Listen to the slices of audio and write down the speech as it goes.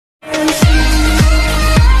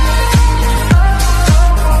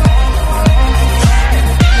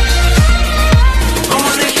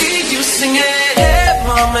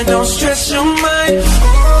rest your mind.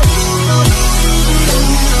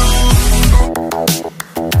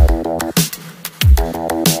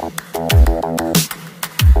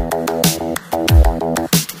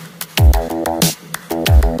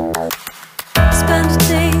 Spend a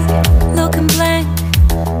day looking blank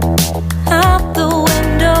out the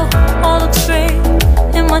window, all looks great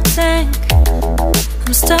in my tank.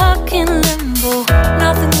 I'm stuck in limbo,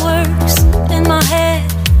 nothing works in my head.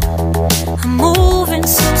 I'm moving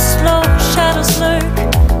so slow, shadows lurk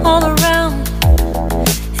all around.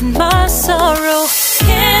 In my sorrow,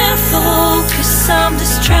 can't focus, I'm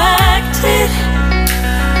distracted,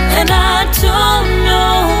 and I don't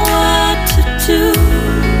know what to do.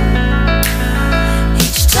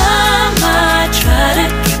 Each time I try to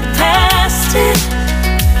get past it,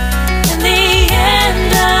 in the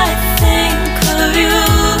end I think of you.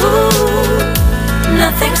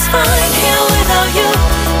 Nothing's fine here without you.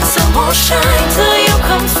 The sun won't shine till you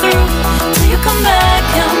come through. Till you come back,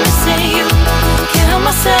 I'm missing you. Can't help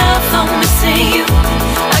myself, I'm missing you.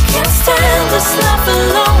 I can't stand this life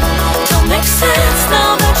alone. Don't make sense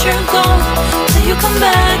now that you're gone. Till you come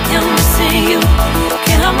back, I'm missing you.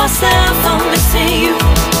 Can't help myself, I'm missing you.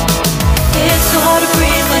 It's so hard to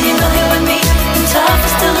breathe when you're not here with me. And tough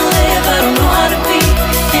is still to live, I don't know how to be.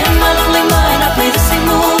 In my lonely mind, I play the same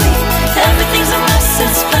movie. Everything's a mess,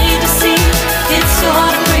 it's plain to see. It's so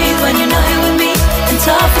hard to breathe when you're not here with me. And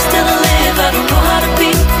tough is still to live, I don't know how to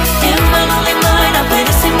be. In my lonely mind, I play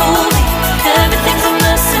the same movie. Everything's a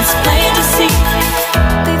mess, it's plain to see.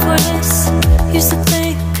 Before this, used to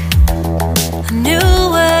think I knew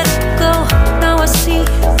where to go. Now I see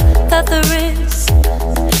that there is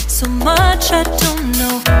so much I don't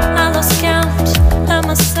know. I lost count at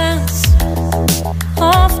my sense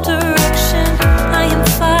of direction. I am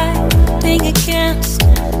fighting against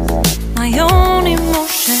my own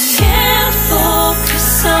emotion. Can't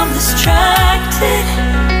focus, I'm distracted,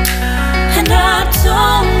 and I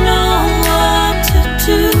don't know what to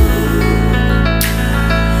do.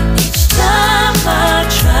 Each time I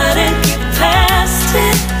try to get past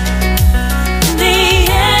it, in the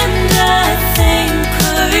end I think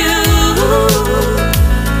of you.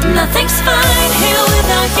 Nothing's fine here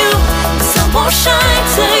without you. The sun won't shine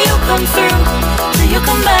till you come through. Till you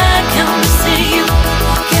come back, I'm missing you.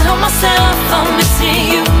 Can't help myself, I'm missing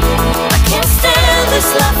you. I can't stand this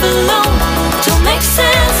life alone. Don't make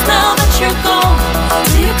sense now that you're gone.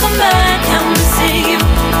 Till you come back, I'm missing you.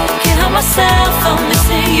 Can't help myself, I'm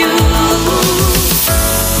missing you.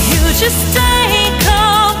 You just take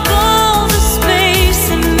up all the space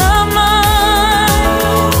in my mind.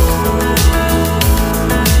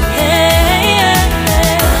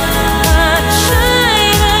 I try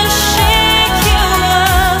to shake you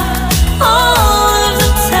up all of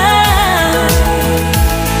the time.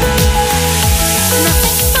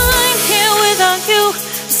 Nothing's fine here without you.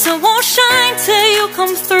 The sun won't shine till you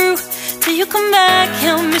come through. Till you come back,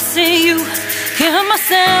 I'm missing you. Can't help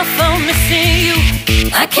myself, I'm missing you.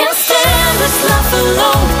 I can't stand this life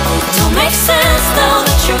alone. Don't make sense now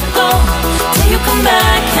that you're gone. Till you come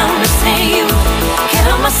back, I'm missing you. Can't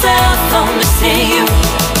help myself, I'm missing you.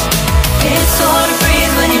 It's so hard to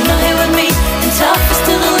breathe when you're not here with me. And tough is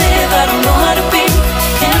still to live, I don't know how to be.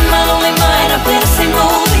 In my lonely mind, I play the same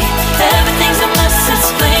movie. Everything's a mess, it's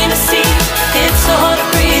plain to see. It's so hard to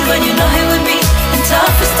breathe when you're not here with me. And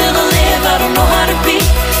tough is still to live, I don't know how to be.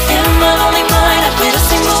 In my lonely mind, I play the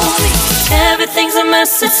same movie. Everything's a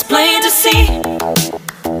mess, it's plain to see.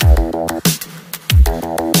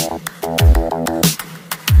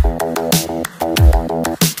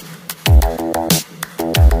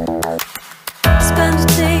 Spend a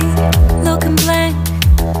day looking blank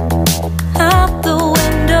out the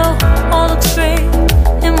window, all looks great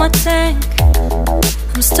in my tank.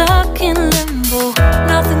 I'm stuck in limbo,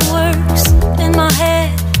 nothing works in my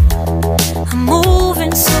head. I'm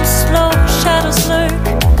moving so slow, shadows lurk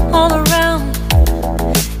all around.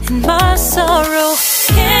 In my sorrow,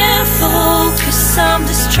 can't focus, I'm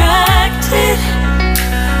distracted,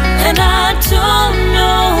 and I don't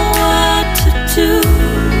know what to do.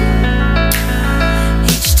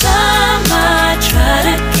 Each time I try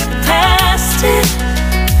to get past it,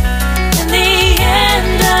 in the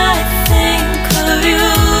end I think of you.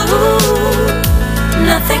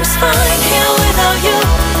 Nothing's fine here without you.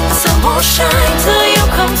 The sun won't shine till you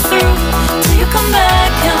come through. Till you come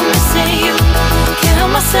back, I'm missing you. Can't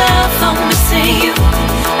help myself, I'm missing you.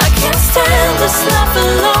 I can't stand this life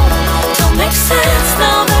alone. Don't make sense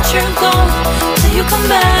now that you're gone. Till you come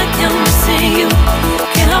back, I'm missing you.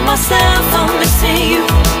 Can't help myself, I'm missing you.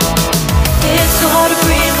 It's so hard to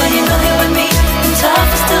breathe when you're not here with me. And tough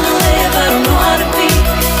is still to live, I don't know how to be.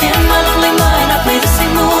 In my lonely mind, I play the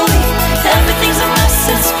same movie.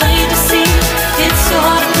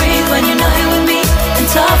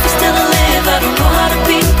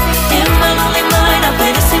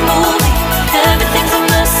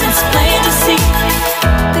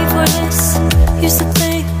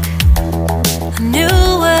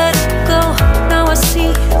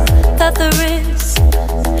 there is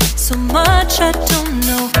so much I don't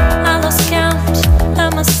know. I lost count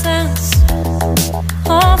and my sense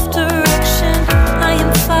of direction. I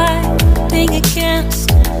am fighting against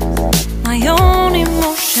my own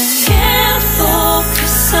emotion. Can't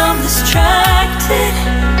focus, I'm distracted,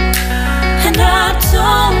 and I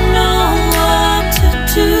don't know what to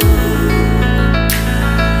do.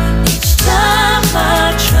 Each time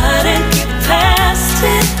I try to get past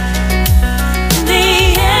it, in the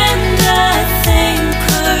end I think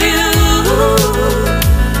of you.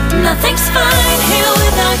 Nothing's fine here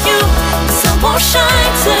without you. The sun won't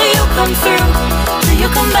shine till you come through, till you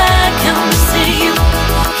come back. I'm missing you.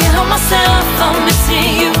 Can't help myself, I'm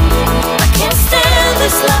missing you. I can't stand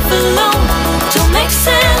this life alone. Don't make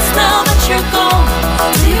sense now that you're gone.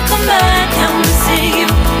 Till you come back, I'm missing you.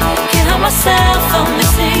 Can't help myself, I'm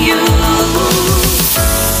missing you.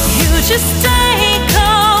 You just take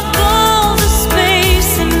up all the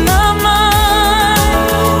space in my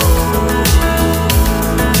mind.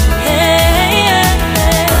 Yeah,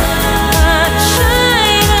 I try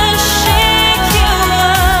to shake you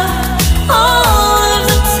up all of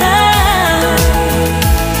the time.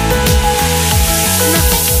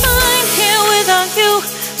 Nothing's fine here without you.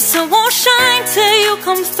 The sun won't shine till you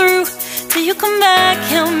come through, till you come back.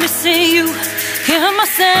 I'm missing you. Can't help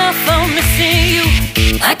myself, I'm missing you.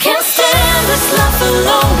 I can't stand this life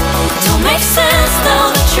alone. Don't make sense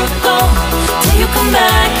now that you're gone. Till you come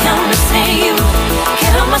back, I'm missing you.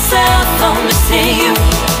 Can't help myself, I'm missing you.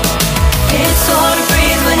 It's so hard to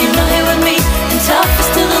breathe when you're not here with me, and tough is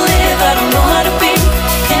still to live, I don't know how to be.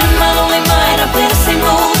 In my lonely mind, I play the same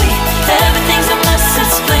movie. Everything's a mess,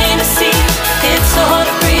 it's plain to see. It's so hard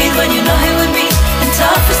to breathe when you're not here with me, and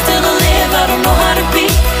tough is still to live, I don't know how to be.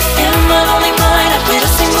 In my lonely mind, I play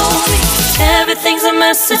the same movie. Everything's a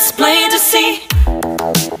mess, it's plain to see.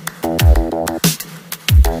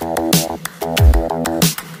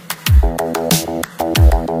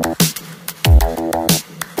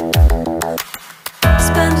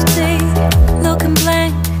 Spend a day looking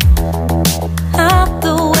blank out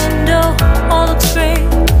the window, all looks great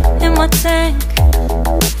in my tank.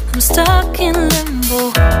 I'm stuck in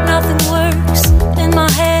limbo, nothing works in my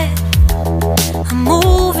head. I'm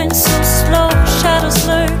moving so slow, shadows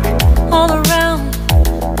lurk all around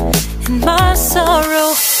in my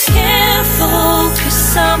sorrow. Can't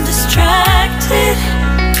focus, I'm distracted,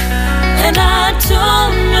 and I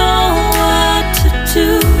don't know what to do.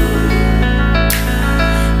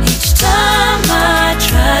 Each time I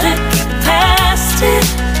try to get past it,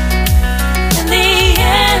 in the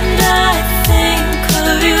end I think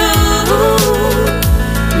of you.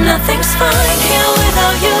 Nothing's fine here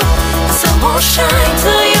without you. The sun won't shine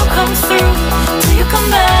till you come through, till you come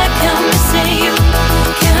back. I'm missing you.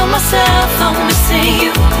 Can't help myself, I'm missing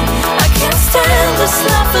you. I can't stand this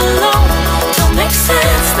life alone. Don't make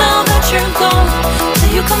sense now that you're gone.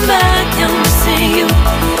 Till you come back, I'm missing you.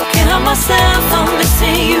 Can't help myself, I'm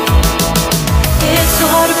missing you. It's so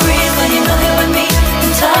hard to breathe when you're not here with me,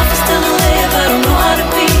 and tough is still to live, I don't know how to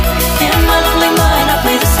be. In my lonely mind, I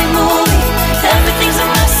play the same movie. Everything's a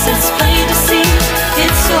mess, it's plain to see.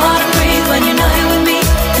 It's so hard to breathe when you're not here with me,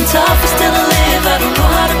 and tough is still to live, I don't know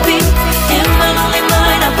how to be. In my lonely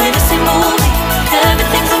mind, I play the same movie.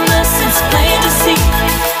 Everything's a mess, it's plain to see.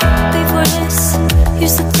 Before this,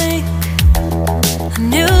 used to think I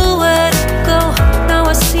knew where to go. Now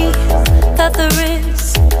I see that there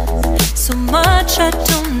is so much I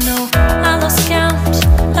don't know. I lost count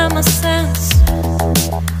and my sense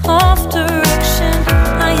of direction.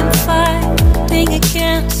 I am fighting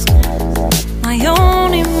against my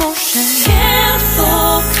own emotion. Can't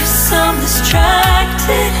focus, I'm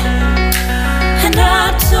distracted, and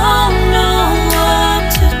I don't know what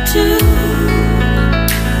to do.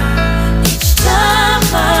 Each time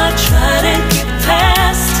I try to get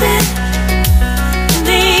past it, in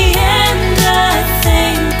the end I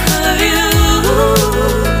think of you.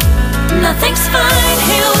 Nothing's fine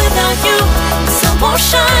here without you. The sun won't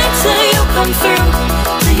shine till you come through,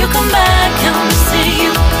 till you come back. I'm missing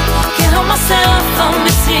you. Can't help myself, I'm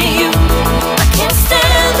missing you. I can't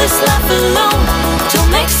stand this life alone.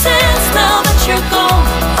 Don't make sense now that you're gone.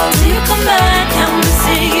 Till you come back, I'm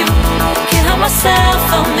missing you. Can't help myself,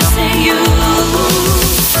 I'm missing you.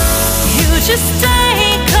 You just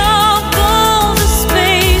take up all the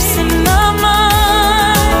space in my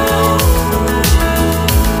mind.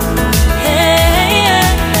 Yeah,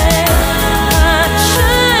 I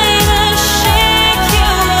try to shake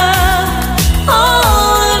you up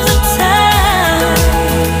all of the time.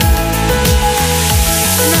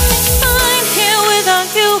 Nothing's fine here without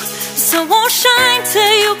you. The sun won't shine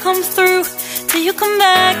till you come through, till you come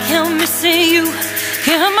back. I'm missing you.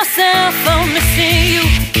 Can't myself, I'm missing you.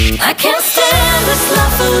 I can't stand this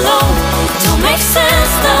life alone. Don't make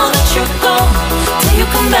sense now that you're gone. Till you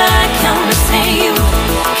come back, I'm missing you.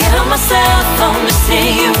 Can't help myself, I'm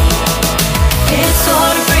missing you. It's so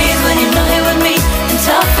hard to breathe when you're not here with me, and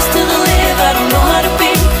tough is still to live, I don't know how to be.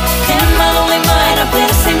 In my lonely mind, I play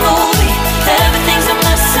the same movie. Everything's a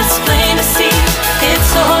mess, it's plain to see. It's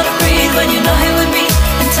so hard to breathe when you're not here with me,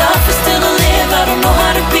 and tough is still to live, I don't know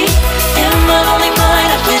how to be. In my lonely mind,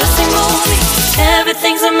 I play the same movie.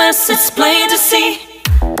 Everything's a mess, it's plain to see.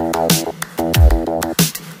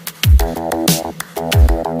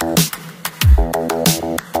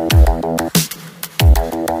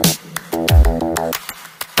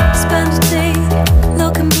 Spend a day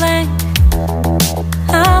looking blank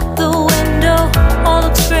out the window, all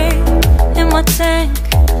looks great in my tank.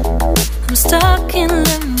 I'm stuck in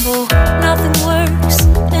limbo, nothing works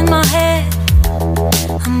in my head.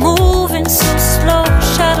 I'm moving so slow,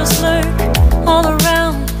 shadows lurk all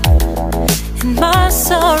around. In my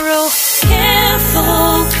sorrow, can't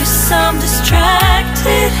focus, I'm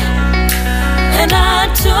distracted, and I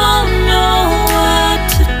don't know what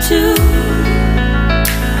to do.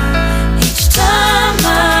 Each time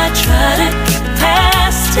I try to get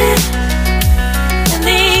past it, in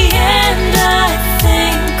the end I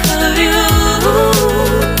think of you.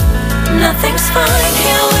 Nothing's fine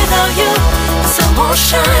here without you. The sun won't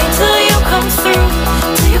shine till you come through.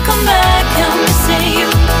 Till you come back, I'm missing you.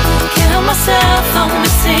 Can't help myself, I'm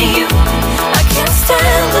missing you. I can't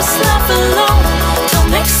stand this life alone. Don't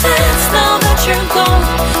make sense now that you're gone.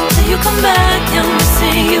 Till you come back, I'm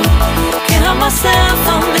missing you. Can't help myself,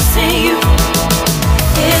 I'm missing you.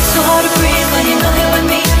 It's so hard to breathe when you're not here with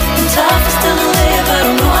me, and tough is still to live, I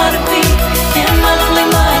don't know how to be. In my lonely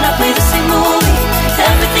mind, I play the same movie.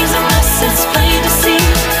 Everything's a mess, it's plain to see.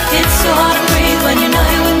 It's so hard to breathe when you're not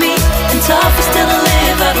here with me, and tough is still to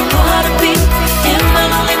live, I don't know how to be. In my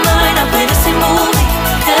lonely mind, I play the same movie.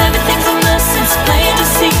 Everything's a mess, it's plain to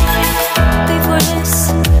see. Before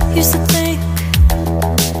this, used to think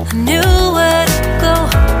I knew where to go.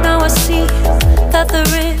 Now I see that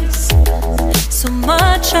there is so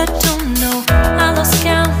much I don't know.